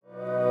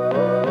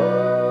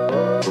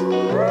Hi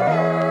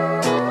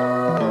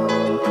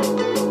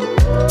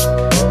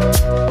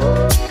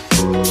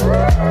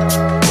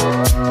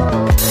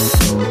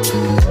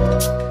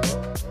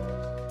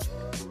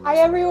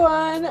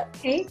everyone.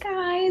 Hey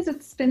guys,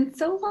 it's been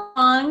so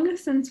long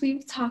since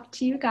we've talked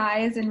to you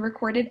guys and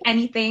recorded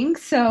anything.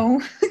 So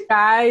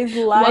Guys,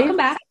 welcome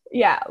back.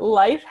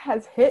 life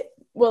has at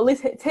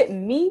least it's hit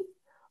me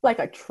like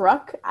a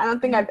truck. I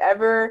don't think I've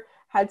ever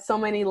had so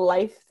many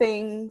life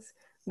things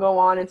go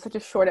on in such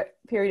a short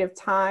period of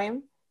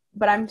time.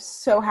 But I'm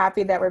so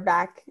happy that we're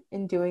back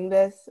in doing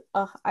this.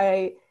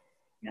 I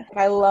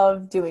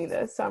love doing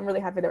this. So I'm really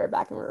happy that we're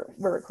back and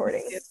we're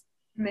recording.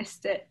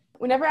 Missed it.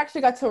 We never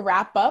actually got to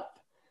wrap up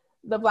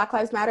the Black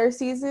Lives Matter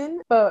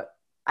season, but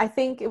I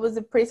think it was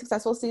a pretty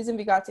successful season.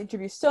 We got to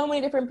interview so many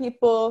different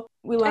people.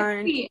 We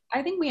learned.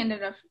 I think we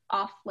ended up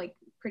off like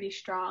pretty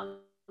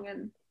strong,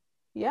 and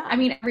Yeah. I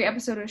mean every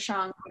episode was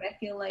strong, but I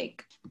feel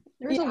like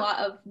there was a lot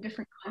of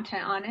different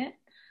content on it.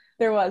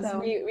 There was. So.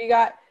 We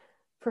got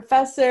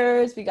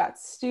professors, we got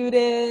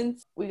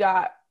students, we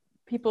got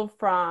people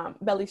from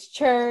Belly's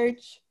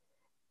church.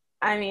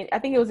 I mean, I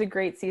think it was a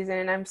great season,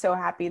 and I'm so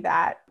happy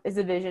that Is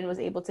a Vision was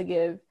able to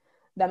give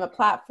them a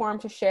platform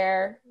to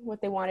share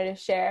what they wanted to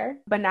share.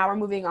 But now we're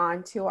moving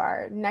on to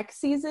our next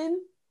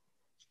season,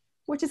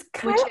 which is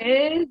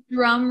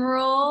drum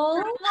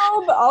roll,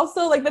 but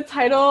also like the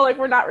title, like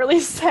we're not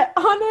really set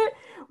on it.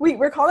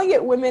 We're calling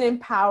it Women in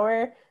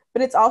Power,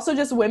 but it's also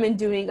just women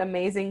doing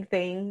amazing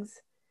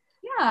things.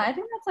 Yeah, I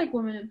think that's like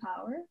Women in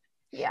Power.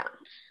 Yeah.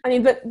 I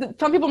mean, but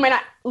some people might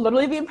not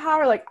literally be in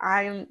power. Like,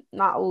 I'm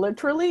not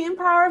literally in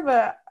power,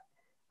 but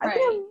I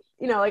think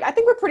I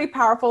think we're pretty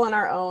powerful in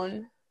our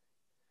own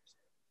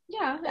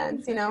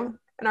sense, in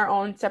our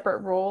own separate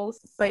roles.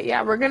 But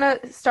yeah, we're going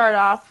to start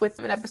off with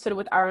an episode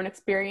with our own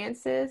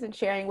experiences and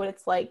sharing what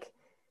it's like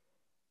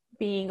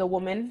being a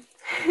woman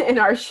in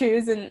our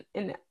shoes and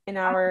in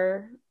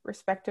our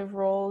respective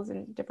roles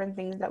and different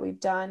things that we've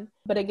done.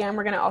 But again,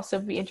 we're going to also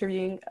be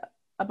interviewing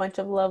a bunch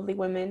of lovely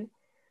women.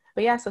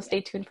 But yeah, so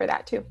stay tuned for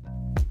that too.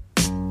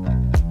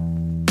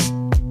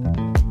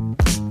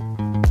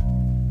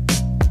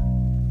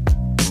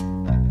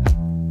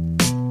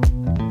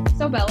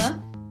 So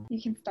Bella,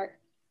 you can start.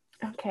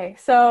 Okay,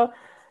 so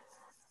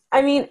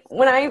I mean,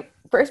 when I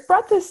first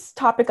brought this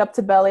topic up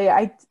to Belly,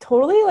 I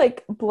totally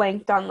like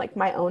blanked on like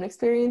my own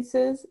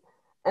experiences.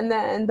 And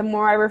then the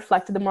more I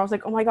reflected, the more I was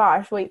like, oh my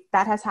gosh, wait,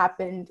 that has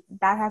happened.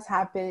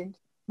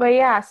 But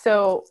yeah,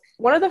 so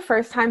one of the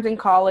first times in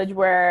college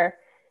where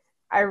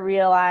I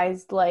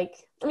realized, like,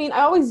 I mean,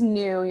 I always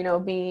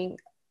knew, being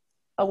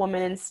a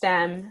woman in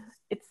STEM,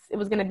 it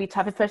was going to be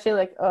tough, especially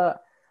like a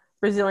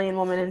Brazilian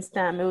woman in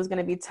STEM. It was going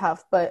to be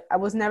tough, but I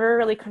was never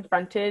really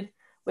confronted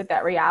with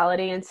that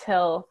reality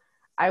until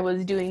I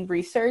was doing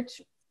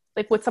research,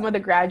 like with some of the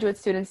graduate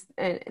students,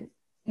 and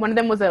one of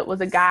them was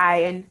a guy,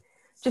 and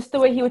just the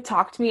way he would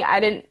talk to me, I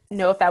didn't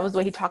know if that was the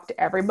way he talked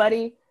to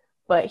everybody,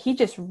 but he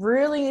just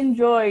really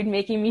enjoyed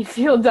making me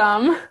feel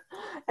dumb.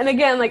 And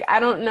again, like, I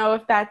don't know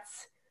if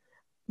that's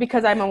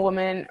because I'm a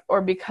woman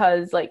or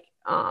because like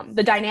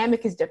the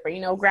dynamic is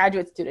different,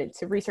 graduate student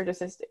to research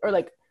assistant, or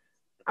like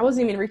I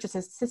wasn't even research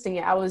assisting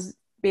yet. I was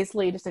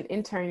basically just an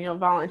intern,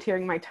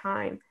 volunteering my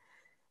time.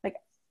 Like,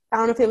 I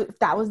don't know if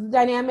that was the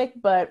dynamic,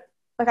 but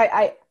like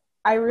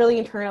I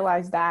really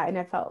internalized that, and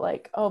I felt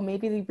like, oh,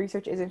 maybe the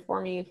research isn't for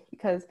me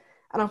because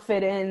I don't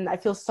fit in. I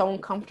feel so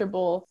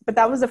uncomfortable. But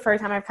that was the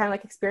first time I've kind of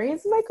like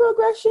experienced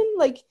microaggression,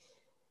 like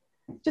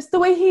just the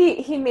way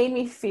he made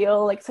me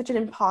feel like such an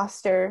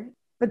imposter.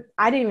 But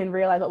I didn't even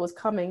realize what was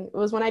coming. It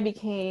was when I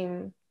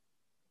became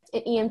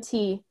an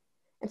EMT.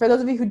 And for those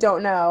of you who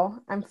don't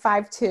know, I'm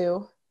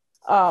 5'2".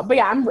 But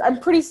yeah, I'm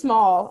pretty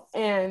small.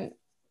 And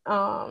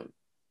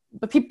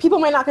but people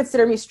might not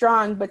consider me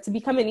strong. But to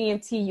become an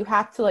EMT, you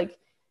have to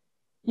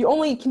you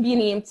only can be an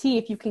EMT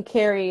if you can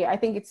carry, I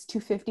think it's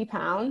 250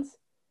 pounds.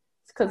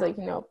 It's because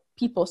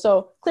people.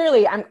 So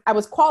clearly I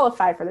was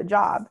qualified for the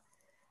job.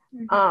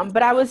 Mm-hmm.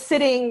 But I was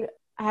sitting.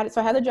 I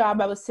had the job.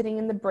 I was sitting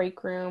in the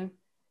break room.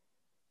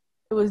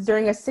 It was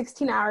during a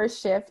 16-hour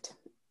shift,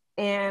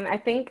 and I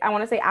think I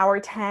want to say hour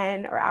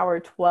 10 or hour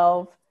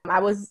 12.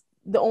 I was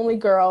the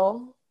only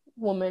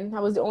woman. I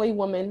was the only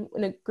woman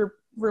in a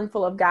room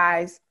full of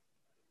guys.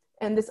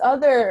 And this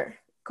other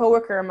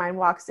coworker of mine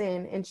walks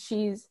in, and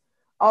she's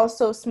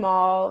also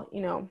small,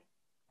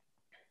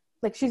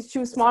 like she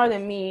was smaller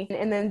than me.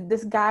 And then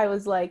this guy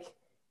was like,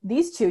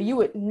 these two, you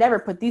would never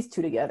put these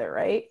two together,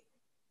 right?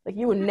 Like,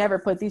 you would never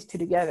put these two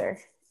together.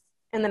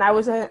 And then I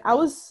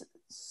was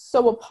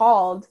so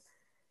appalled,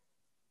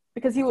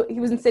 because he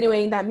was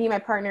insinuating that me and my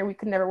partner, we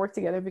could never work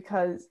together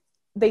because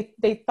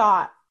they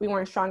thought we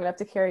weren't strong enough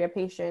to carry a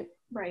patient.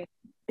 Right.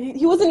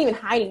 He wasn't even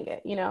hiding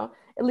it,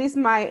 At least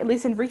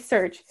in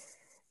research,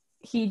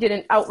 he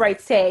didn't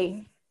outright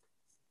say,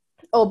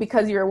 oh,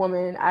 because you're a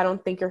woman, I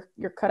don't think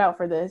you're cut out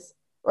for this,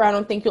 or I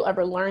don't think you'll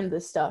ever learn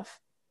this stuff.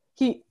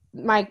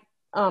 My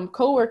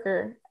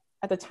coworker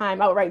at the time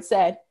outright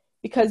said,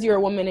 because you're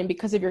a woman and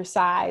because of your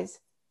size,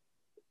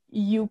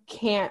 you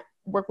can't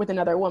work with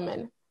another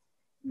woman.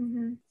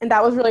 Mm-hmm. And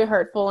that was really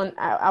hurtful. And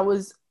I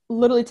was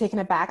literally taken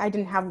aback. I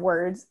didn't have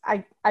words.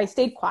 I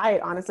stayed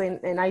quiet, honestly,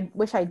 and I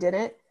wish I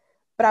didn't.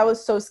 But I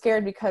was so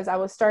scared because I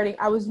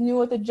was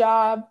new at the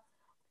job.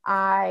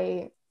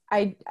 I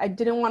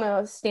didn't want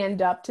to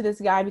stand up to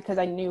this guy because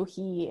I knew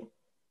he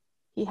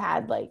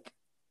had like,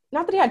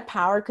 not that he had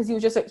power, because he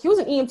was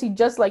an EMT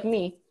just like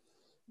me,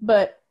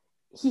 but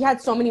he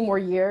had so many more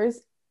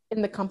years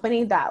in the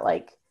company that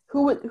like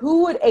who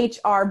would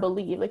HR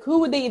believe? Like, who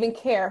would they even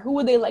care? Who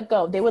would they let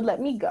go? They would let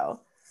me go,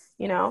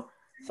 you know?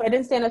 So I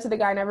didn't stand up to the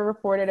guy, never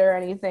reported or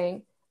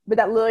anything, but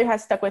that literally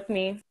has stuck with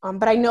me.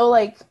 But I know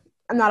like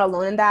I'm not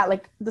alone in that.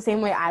 Like the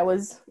same way I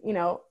was,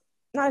 not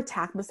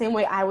attacked, but the same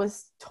way I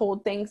was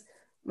told things,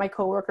 my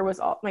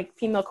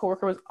female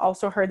coworker was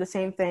also heard the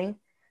same thing.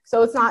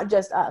 So it's not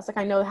just us. Like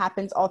I know it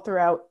happens all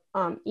throughout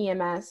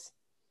EMS.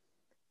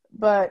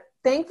 But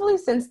thankfully,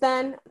 since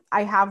then,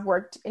 I have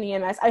worked in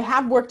EMS. I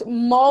have worked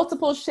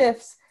multiple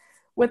shifts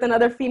with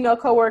another female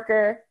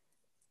coworker,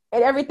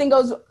 and everything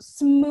goes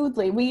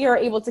smoothly. We are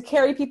able to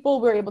carry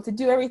people. We're able to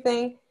do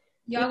everything.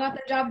 Y'all got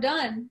the job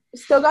done.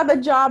 Still got the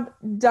job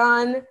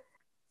done.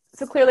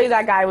 So clearly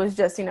that guy was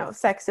just,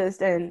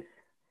 sexist. And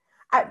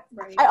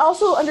I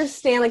also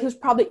understand, like, he was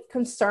probably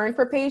concerned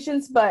for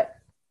patients, but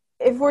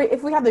if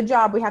we have the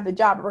job, we have the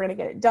job, we're going to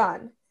get it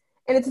done.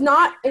 And it's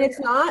not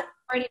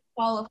already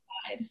qualified.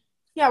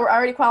 Yeah, we're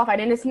already qualified,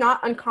 and it's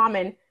not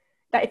uncommon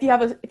that if you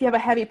have a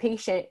heavy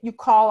patient, you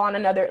call on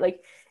another.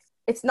 Like,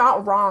 it's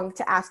not wrong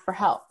to ask for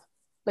help.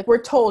 Like,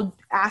 we're told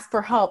ask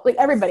for help. Like,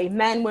 everybody,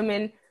 men,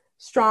 women,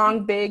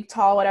 strong, big,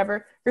 tall,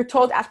 whatever, you're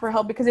told to ask for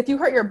help, because if you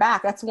hurt your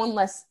back, that's one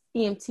less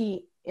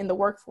EMT in the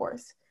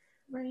workforce.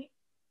 Right.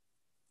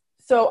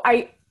 So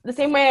the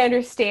same way I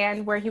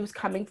understand where he was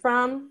coming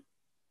from,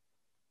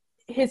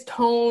 his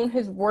tone,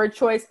 his word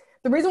choice,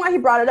 the reason why he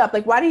brought it up,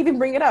 like, why did he even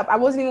bring it up? I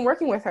wasn't even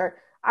working with her.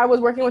 I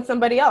was working with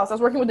somebody else. I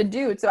was working with a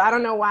dude. So I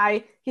don't know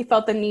why he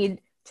felt the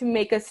need to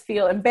make us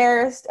feel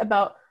embarrassed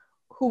about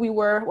who we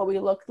were, what we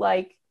looked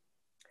like.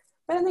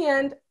 But in the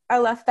end, I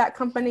left that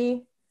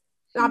company,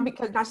 not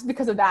just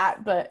because of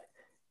that, but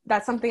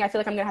that's something I feel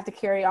like I'm going to have to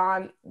carry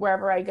on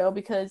wherever I go,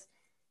 because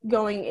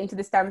going into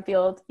the STEM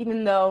field,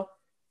 even though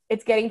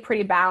it's getting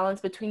pretty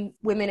balanced between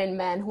women and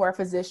men who are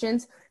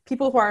physicians,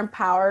 people who are in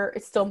power,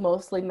 it's still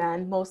mostly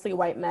men, mostly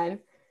white men.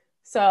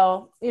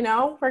 So, we're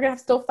going to have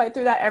to still fight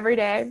through that every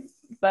day.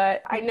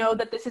 But I know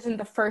that this isn't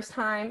the first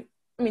time.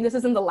 This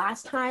isn't the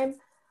last time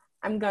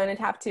I'm going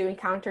to have to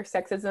encounter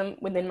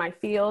sexism within my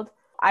field.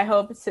 I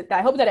hope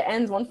that it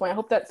ends one point. I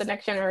hope that the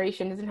next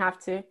generation doesn't have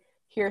to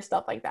hear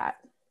stuff like that.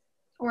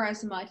 Or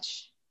as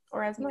much.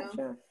 Yeah.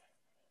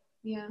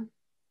 Yeah.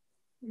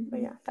 Mm-hmm.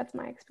 But yeah, that's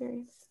my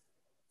experience.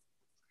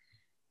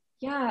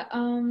 Yeah,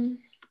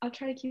 I'll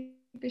try to keep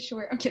it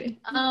short. I'm kidding.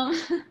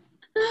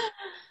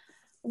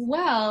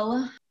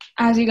 Well,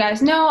 as you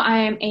guys know, I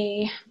am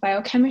a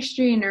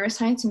biochemistry and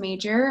neuroscience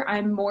major.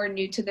 I'm more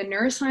new to the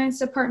neuroscience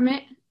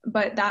department,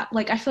 but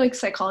I feel like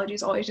psychology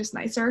is always just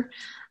nicer.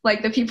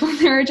 Like, the people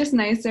there are just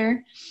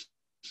nicer.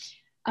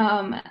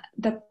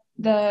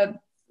 The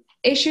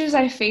issues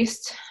I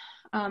faced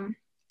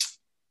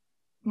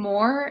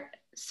more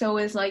so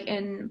is like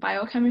in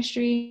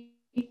biochemistry,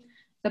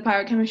 the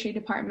biochemistry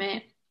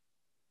department.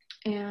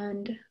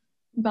 And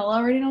Bella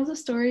already knows the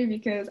story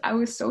because I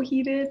was so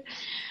heated.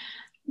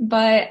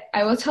 But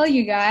I will tell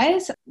you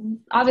guys,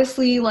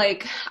 obviously,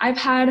 like, I've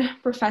had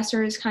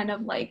professors kind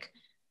of like,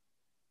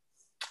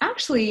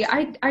 actually,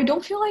 I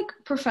don't feel like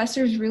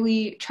professors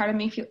really try to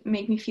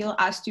make me feel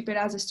as stupid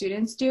as the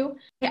students do.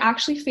 I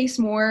actually face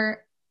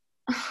more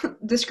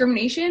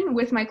discrimination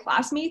with my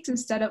classmates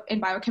in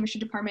biochemistry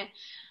department,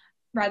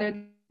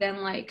 rather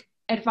than like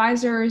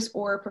advisors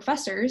or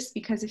professors,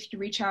 because if you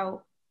reach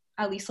out,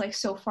 at least like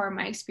so far in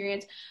my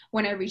experience,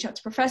 when I reach out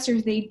to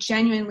professors, they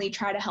genuinely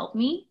try to help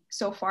me.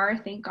 So far,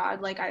 thank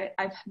God, like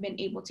I've been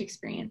able to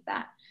experience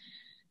that.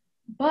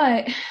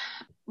 But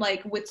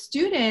like with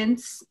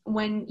students,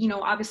 when,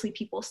 obviously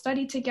people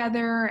study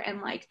together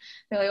and like,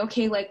 they're like,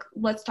 okay, like,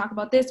 let's talk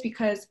about this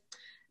because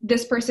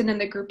this person in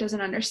the group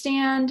doesn't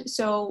understand.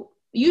 So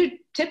you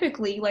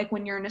typically, like,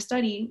 when you're in a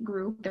study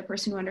group, the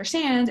person who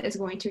understands is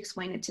going to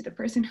explain it to the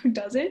person who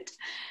doesn't.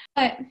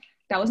 But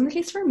that wasn't the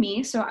case for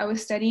me. So I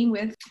was studying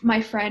with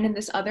my friend and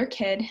this other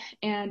kid,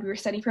 and we were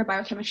studying for a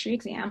biochemistry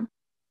exam.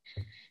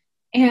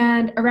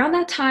 And around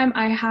that time,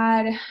 I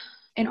had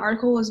an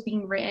article was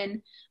being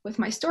written with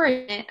my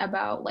story in it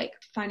about like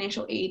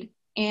financial aid.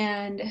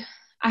 And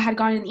I had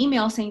gotten an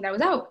email saying that I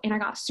was out, and I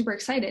got super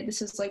excited.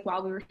 This is like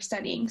while we were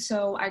studying.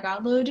 So I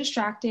got a little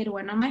distracted,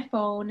 went on my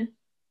phone,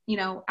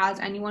 as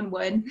anyone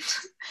would.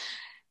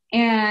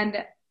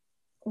 And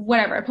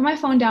whatever, I put my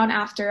phone down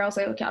after. I was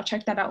like, okay, I'll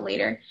check that out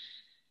later.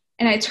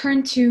 And I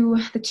turned to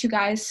the two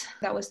guys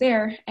that was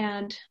there,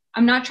 and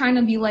I'm not trying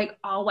to be like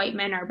all white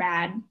men are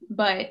bad,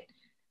 but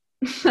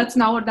that's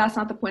not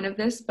the point of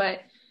this,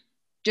 but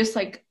just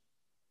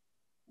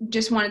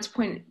wanted to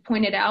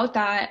point it out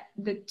that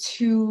the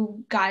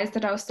two guys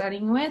that I was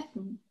studying with,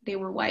 they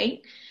were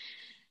white,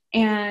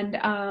 and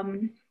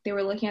they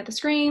were looking at the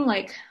screen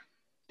like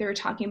they were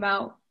talking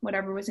about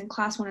whatever was in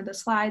class, one of the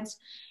slides.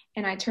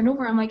 And I turned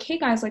over, I'm like, hey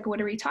guys, like,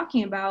 what are we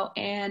talking about?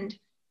 And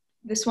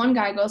this one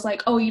guy goes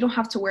like, oh, you don't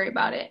have to worry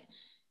about it.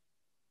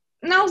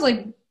 And I was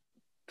like,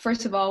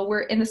 first of all,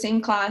 we're in the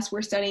same class,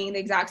 we're studying the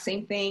exact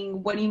same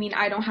thing. What do you mean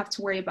I don't have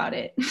to worry about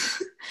it?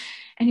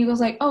 And he goes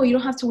like, oh, you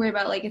don't have to worry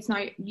about it. Like, it's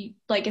not,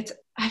 like, it's,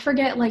 I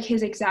forget like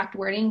his exact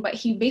wording, but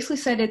he basically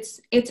said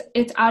it's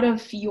out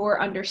of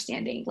your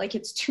understanding. Like,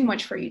 it's too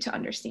much for you to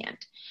understand.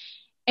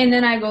 And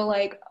then I go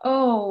like,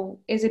 oh,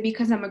 is it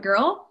because I'm a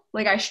girl?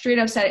 Like, I straight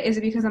up said, is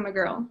it because I'm a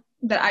girl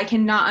that I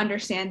cannot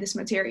understand this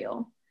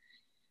material?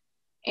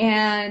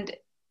 And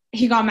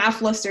he got mad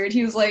flustered.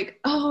 He was like,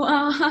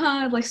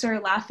 oh, like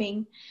started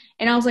laughing.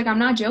 And I was like, I'm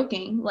not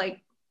joking.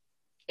 Like,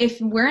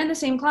 if we're in the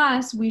same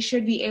class, we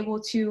should be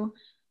able to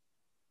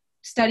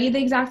study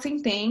the exact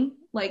same thing.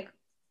 Like,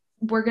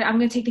 I'm going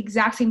to take the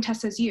exact same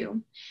test as you.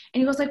 And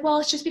he goes like, well,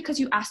 it's just because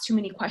you asked too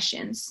many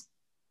questions.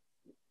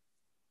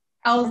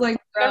 I was like,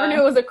 I never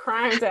knew it was a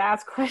crime to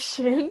ask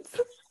questions.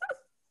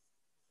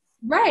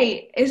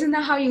 Right. Isn't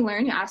that how you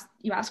learn?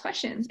 You ask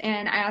questions.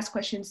 And I ask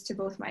questions to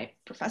both my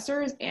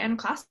professors and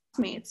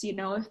classmates. You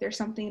know, if there's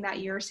something that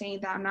you're saying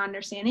that I'm not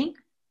understanding,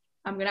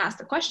 I'm going to ask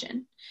the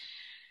question.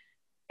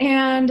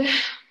 And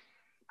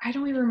I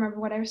don't even remember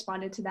what I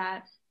responded to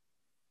that.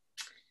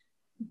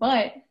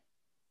 But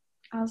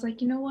I was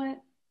like, you know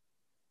what?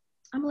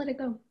 I'm going to let it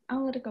go.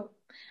 I'll let it go.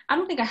 I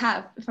don't think I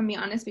have, if I'm being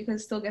honest,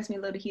 because it still gets me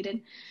a little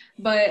heated.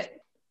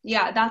 But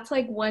yeah, that's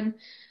like one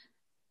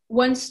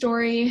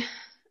story,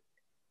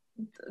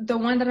 the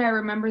one that I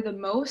remember the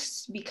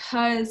most,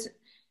 because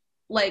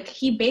like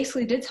he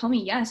basically did tell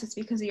me, yes, it's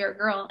because you're a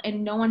girl.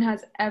 And no one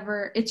has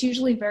ever, it's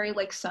usually very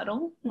like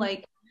subtle,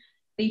 like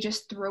they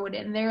just throw it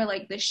in there,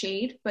 like the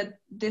shade. But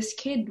this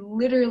kid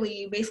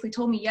literally basically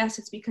told me, yes,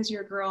 it's because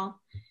you're a girl.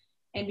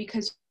 And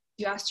because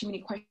you ask too many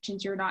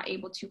questions, you're not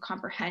able to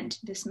comprehend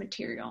this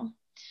material.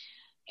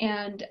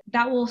 And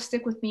that will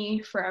stick with me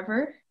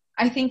forever.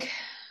 I think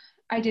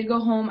I did go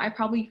home. I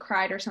probably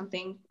cried or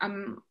something.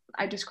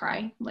 I just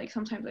cry. Like,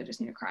 sometimes I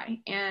just need to cry.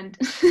 And,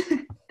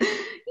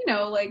 you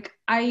know, like,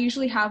 I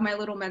usually have my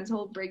little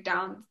mental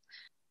breakdowns.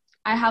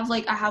 I have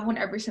one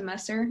every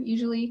semester,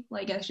 usually.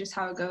 Like, that's just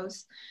how it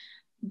goes.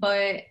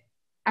 But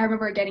I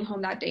remember getting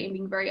home that day and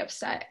being very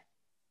upset.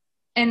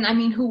 And, I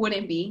mean, who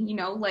wouldn't be? You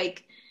know,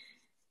 like,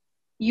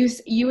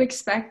 you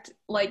expect,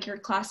 like, your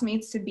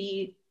classmates to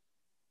be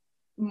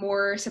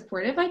more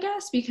supportive, I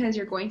guess, because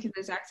you're going through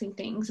the exact same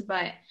things.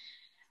 But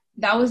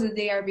that was the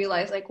day I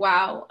realized, like,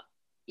 wow,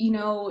 you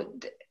know,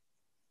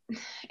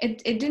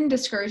 it didn't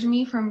discourage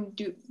me from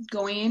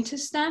going into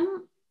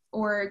STEM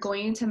or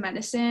going into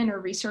medicine or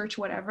research,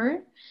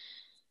 whatever.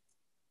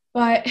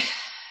 But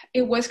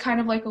it was kind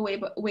of like a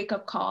wake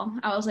up call.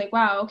 I was like,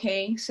 wow,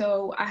 okay,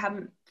 so I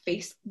haven't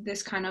faced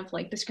this kind of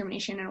like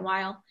discrimination in a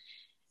while.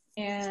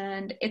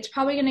 And it's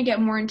probably going to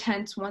get more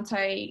intense once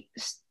I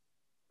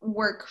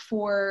work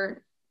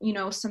for, you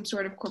know, some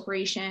sort of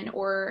corporation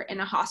or in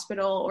a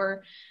hospital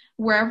or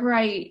wherever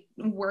I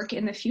work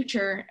in the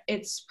future.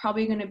 It's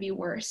probably going to be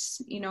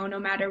worse, you know, no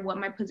matter what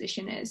my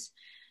position is.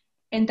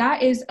 And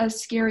that is a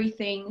scary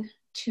thing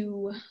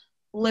to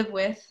live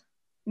with,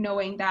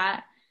 knowing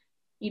that,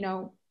 you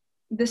know,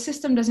 the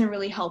system doesn't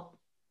really help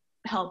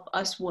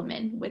us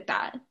women with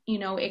that. You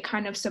know, it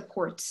kind of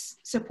supports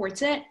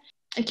it.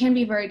 It can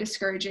be very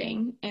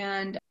discouraging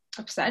and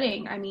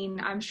upsetting. I mean,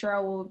 I'm sure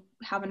I will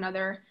have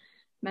another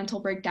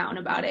mental breakdown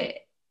about it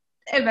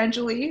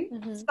eventually,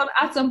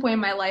 at some point in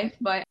my life.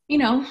 But, you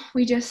know,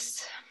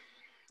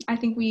 I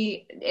think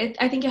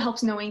it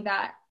helps knowing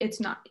that it's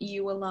not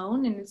you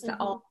alone, and it's that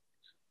all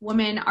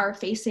women are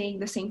facing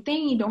the same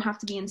thing. You don't have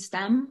to be in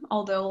STEM,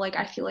 although, like,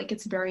 I feel like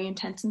it's very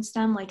intense in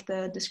STEM, like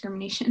the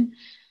discrimination.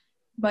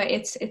 But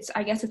it's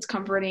I guess it's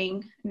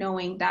comforting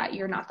knowing that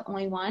you're not the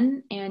only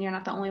one, and you're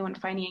not the only one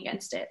fighting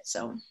against it.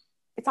 So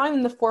it's not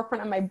in the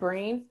forefront of my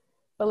brain,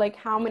 but like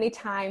how many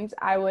times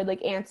I would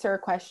like answer a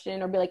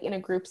question or be like in a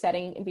group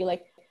setting and be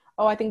like,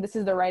 oh, I think this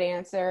is the right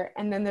answer.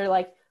 And then they're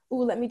like,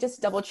 ooh, let me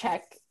just double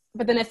check.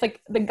 But then it's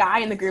like the guy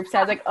in the group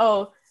says like,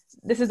 oh,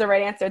 this is the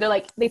right answer. They're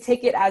like, they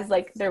take it as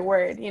like their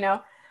word, you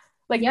know?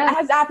 Like, That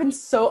has happened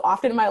so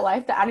often in my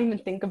life that I don't even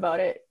think about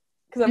it.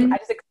 Because it's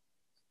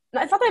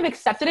not that I've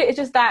accepted it.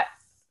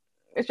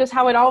 It's just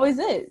how it always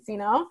is, you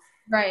know?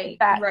 Right.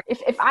 That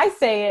if I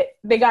say it,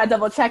 they got to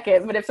double check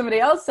it. But if somebody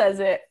else says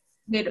it,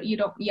 you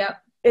don't,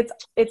 yep.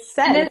 It's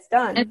said, it's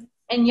done.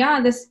 And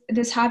yeah,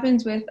 this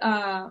happens with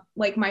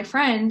like my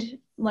friend,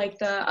 like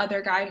the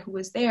other guy who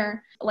was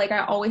there. Like,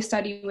 I always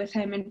study with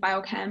him in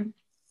biochem,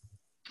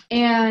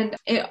 and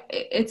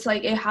it's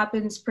like it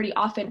happens pretty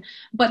often.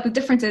 But the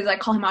difference is I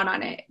call him out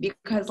on it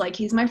because, like,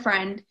 he's my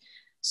friend.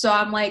 So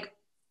I'm like,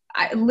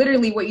 I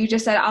literally what you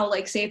just said, I'll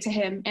like say it to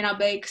him, and I'll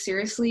be like,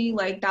 seriously,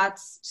 like,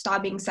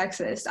 stop being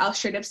sexist. I'll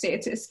straight up say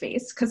it to his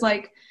face, because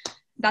like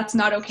that's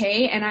not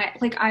okay. And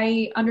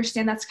I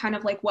understand that's kind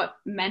of like what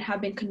men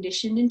have been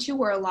conditioned into,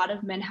 or a lot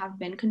of men have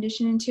been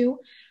conditioned into.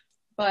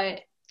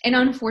 And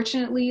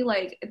unfortunately,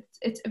 like,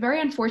 it's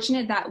very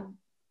unfortunate that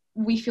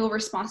we feel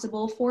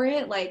responsible for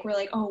it. Like, we're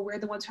like, oh, we're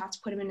the ones who have to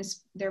put them in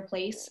their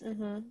place.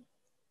 Mm-hmm.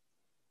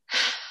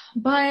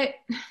 But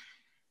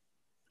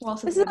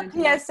this is a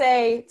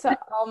PSA to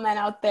all men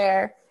out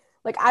there.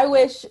 Like, I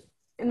wish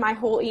in my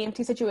whole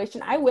EMT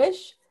situation, I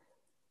wish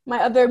my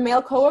other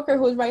male coworker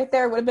who was right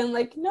there would have been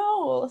like,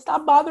 no,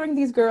 stop bothering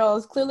these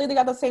girls. Clearly they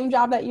got the same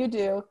job that you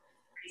do.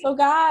 So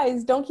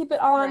guys, don't keep it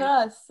all on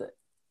us.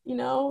 You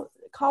know,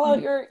 call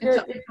out your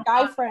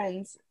guy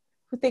friends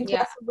who think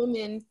less of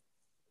women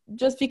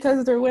just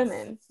because they're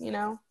women, you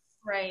know?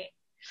 Right.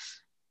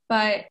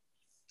 But,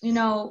 you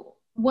know,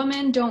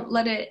 women don't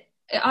let it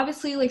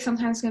obviously, like,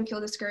 sometimes it's gonna feel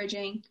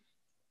discouraging.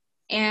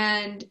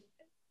 And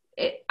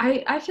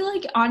I feel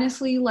like,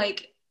 honestly,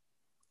 like,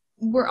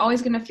 we're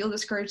always gonna feel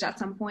discouraged at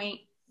some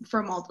point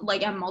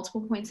at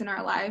multiple points in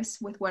our lives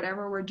with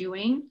whatever we're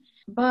doing.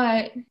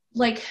 But,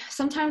 like,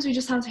 sometimes we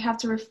just have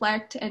to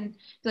reflect and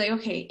be like,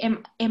 okay,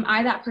 am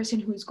I that person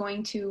who's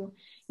going to,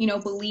 you know,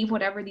 believe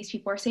whatever these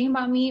people are saying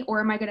about me, or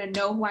am I going to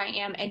know who I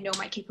am and know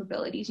my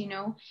capabilities, you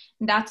know?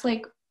 And that's,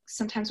 like,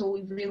 sometimes what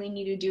we really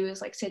need to do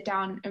is, like, sit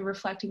down and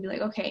reflect and be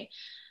like, okay,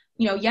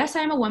 you know, yes,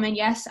 I'm a woman.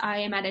 Yes, I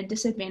am at a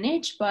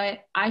disadvantage, but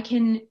I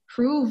can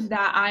prove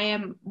that I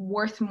am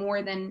worth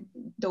more than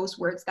those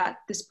words that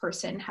this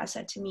person has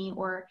said to me,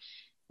 or,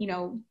 you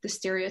know, the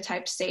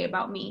stereotypes say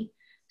about me.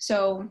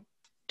 So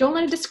don't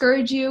let it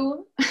discourage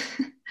you.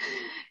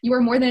 You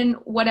are more than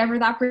whatever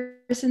that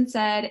person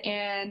said,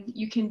 and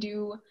you can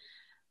do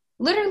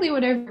literally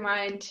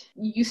whatever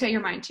you set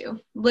your mind to.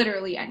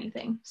 Literally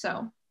anything.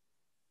 So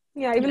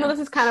yeah, even though this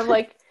is kind of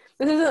like,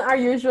 this isn't our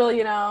usual,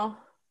 you know,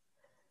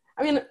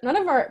 I mean,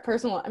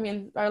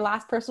 our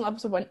last personal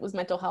episode was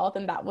mental health,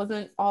 and that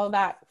wasn't all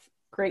that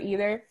great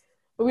either.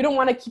 But we don't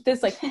want to keep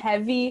this, like,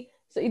 heavy.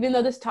 So even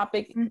though this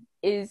topic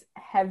is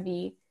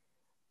heavy,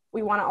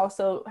 we want to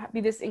also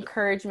be this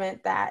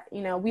encouragement that,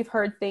 you know, we've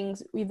heard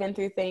things, we've been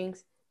through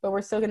things, but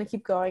we're still going to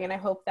keep going. And I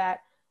hope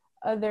that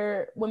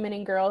other women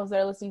and girls that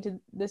are listening to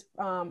this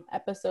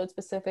episode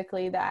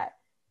specifically, that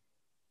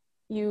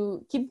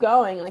you keep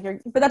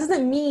going. But that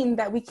doesn't mean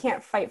that we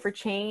can't fight for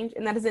change.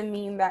 And that doesn't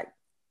mean that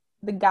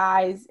the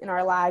guys in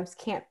our lives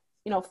can't,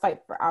 you know,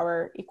 fight for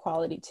our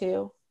equality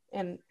too.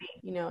 And,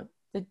 you know,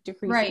 the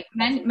decrease. Right.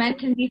 Men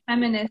can be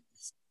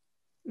feminists.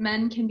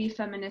 Men can be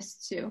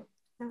feminists too.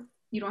 Yeah.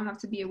 You don't have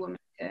to be a woman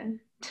to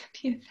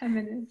be a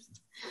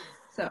feminist.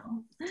 So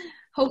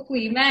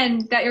hopefully,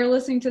 men that you're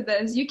listening to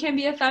this, you can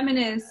be a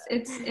feminist.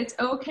 It's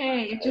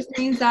okay. It just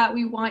means that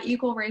we want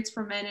equal rights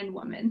for men and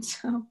women.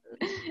 So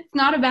it's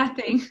not a bad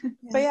thing.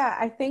 But yeah,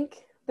 I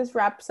think this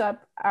wraps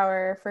up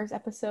our first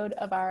episode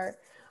of our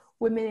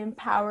Women in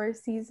Power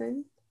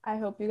season. I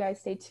hope you guys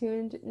stay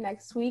tuned.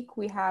 Next week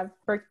we have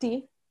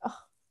Berkty. Oh,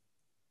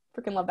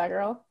 freaking love that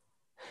girl.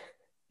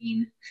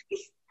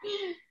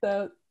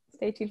 So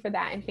stay tuned for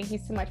that, and thank you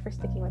so much for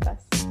sticking with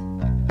us.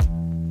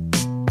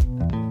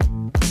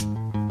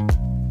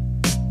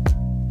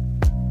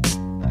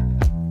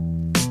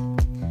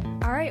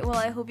 Alright, well,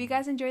 I hope you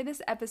guys enjoyed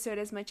this episode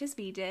as much as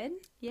we did.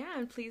 Yeah,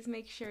 and please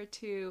make sure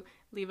to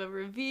leave a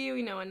review,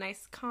 you know, a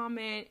nice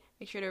comment.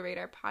 Make sure to rate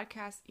our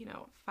podcast, you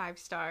know, 5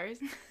 stars.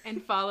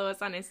 And follow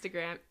us on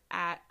Instagram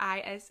at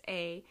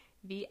ISAVISION_.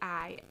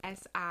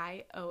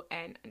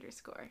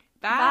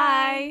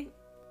 Bye!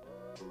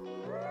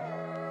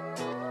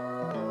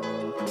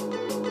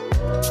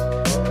 Bye!